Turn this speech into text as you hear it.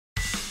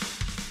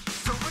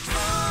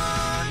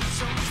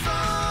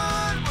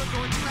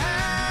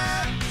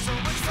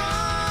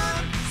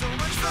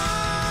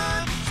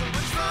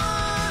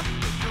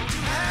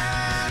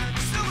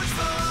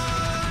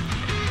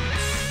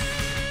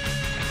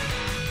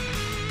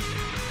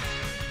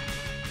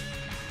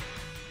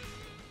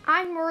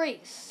I'm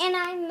Maurice. And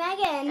I'm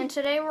Megan. And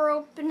today we're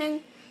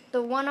opening the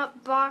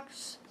 1UP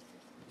box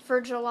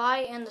for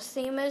July, and the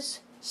theme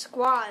is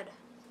Squad.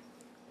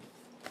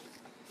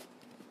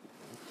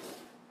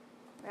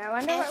 I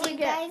wonder what we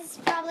get. You guys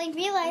probably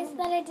realized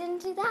that I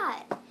didn't do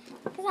that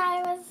because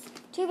I was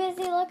too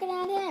busy looking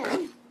at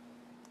him.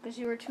 Because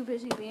you were too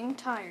busy being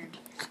tired.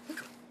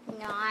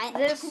 Not.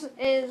 This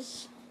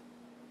is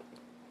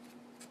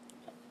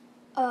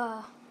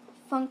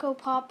Funko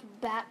Pop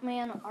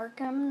Batman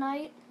Arkham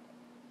Knight.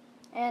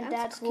 And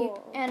That's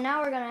cool. And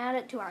now we're going to add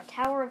it to our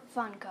Tower of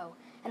Funko.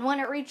 And when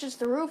it reaches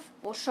the roof,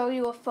 we'll show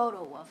you a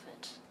photo of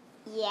it.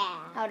 Yeah.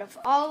 Out of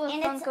all the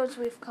Funkos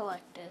we've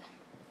collected.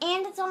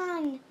 And it's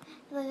on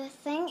the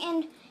thing.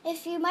 And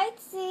if you might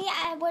see,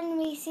 when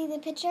we see the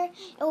picture,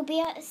 it will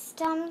be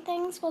some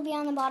things will be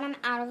on the bottom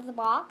out of the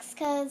box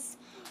because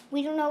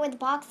we don't know where the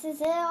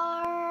boxes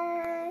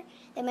are.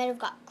 They might have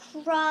got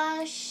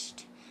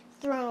crushed,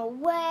 thrown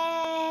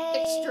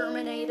away,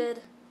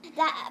 Exterminated.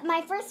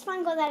 My first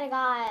Funko that I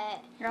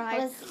got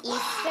was Easter.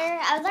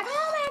 I was like,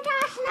 oh my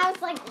gosh, and I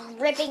was like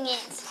ripping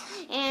it,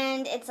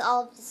 and it's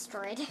all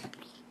destroyed.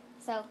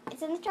 So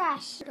it's in the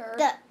trash.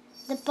 The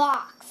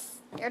box.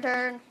 Your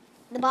turn.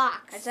 The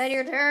box. I said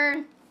your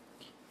turn.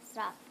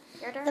 Stop.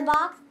 Your turn. The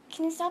box.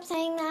 Can you stop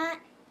saying that?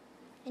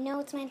 I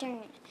know it's my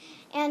turn.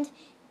 And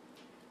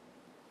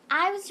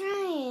I was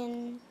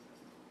trying.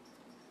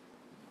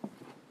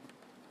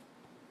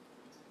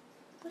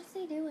 What is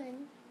he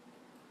doing?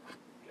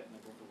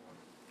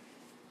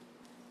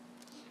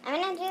 I'm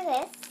going to do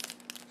this.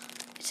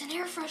 It's an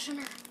air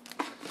freshener.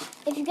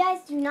 If you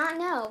guys do not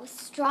know,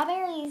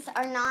 strawberries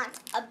are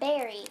not a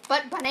berry.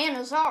 But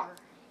bananas are.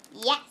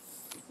 Yes.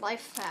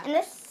 Life fact. And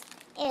this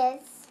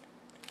is,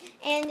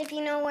 and if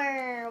you know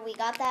where we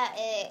got that,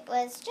 it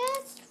was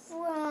just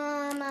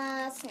from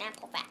a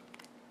Snapple pack.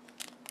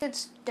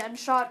 It's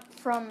Deadshot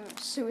from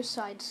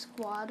Suicide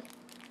Squad.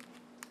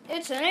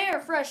 It's an air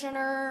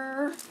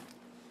freshener.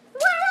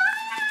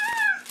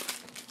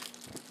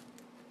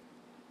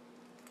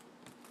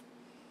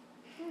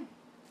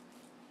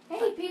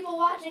 Hey, people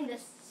watching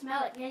this,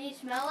 smell it. Can you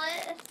smell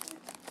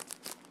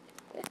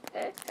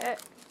it?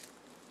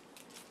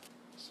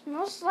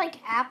 Smells like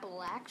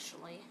apple,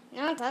 actually.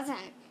 No, it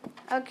doesn't.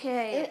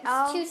 Okay,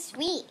 It's too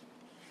sweet.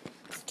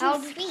 It's too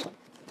sweet.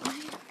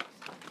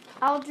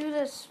 I'll do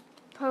this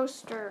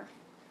poster.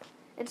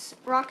 It's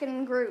Rocket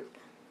and Groot.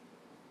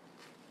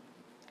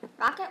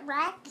 Rocket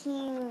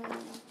Raccoon.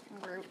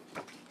 Groot.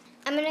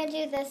 I'm going to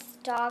do this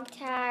dog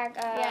tag.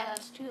 Yeah,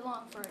 that's too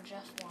long for a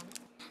Jeff one.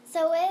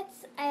 So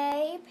it's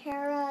a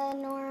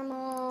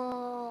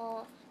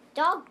paranormal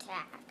dog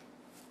tag.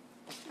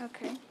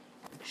 Okay.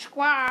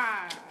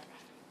 Squad.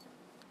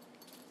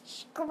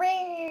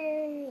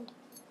 Squared.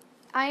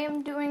 I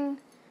am doing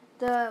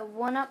the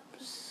 1UP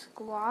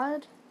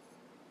Squad.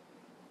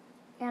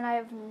 And I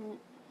have...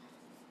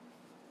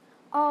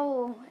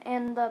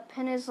 and the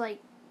pin is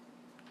like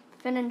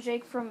Finn and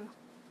Jake from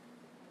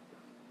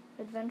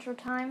Adventure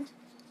Time.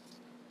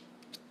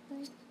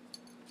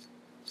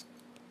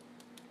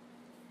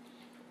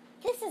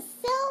 This is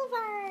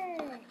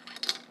silver.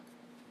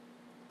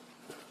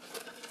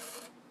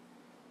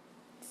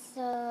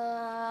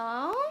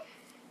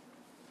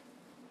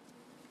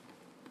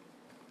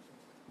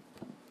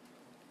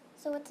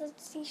 So what's a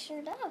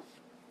t-shirt of?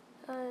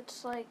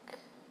 It's like...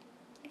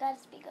 You gotta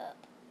speak up.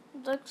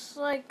 Looks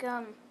like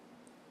a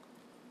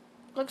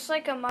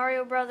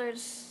Mario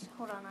Brothers...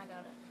 Hold on, I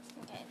got it.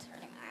 Okay, it's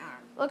hurting my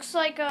arm. Looks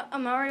like a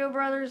Mario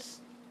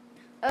Brothers...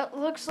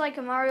 looks like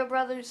a Mario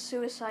Brothers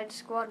Suicide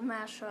Squad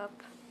mashup.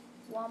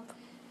 Womp.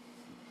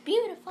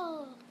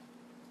 Beautiful.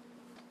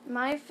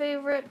 My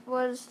favorite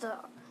was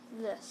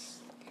this.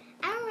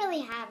 I don't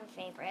really have a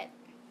favorite.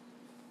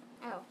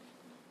 Oh.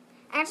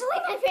 Actually,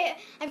 my favorite...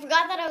 I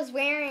forgot that I was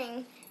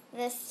wearing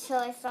this till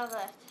I saw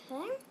the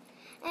thing.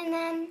 And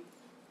then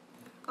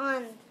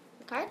on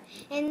the card.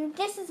 And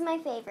this is my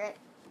favorite.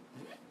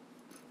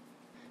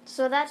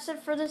 So that's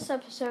it for this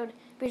episode.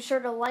 Be sure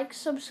to like,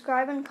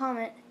 subscribe, and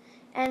comment.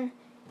 And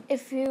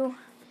if you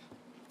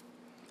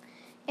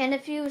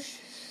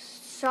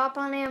shop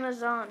on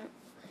Amazon,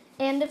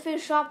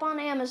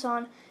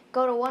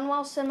 go to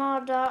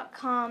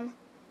onewellcinema.com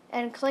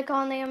and click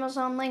on the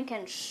Amazon link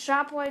and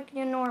shop like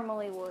you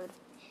normally would.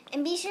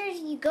 And be sure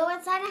you go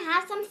outside and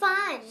have some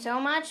fun. So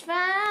much fun!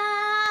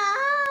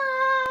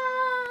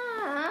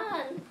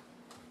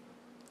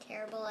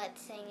 Terrible at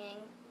singing.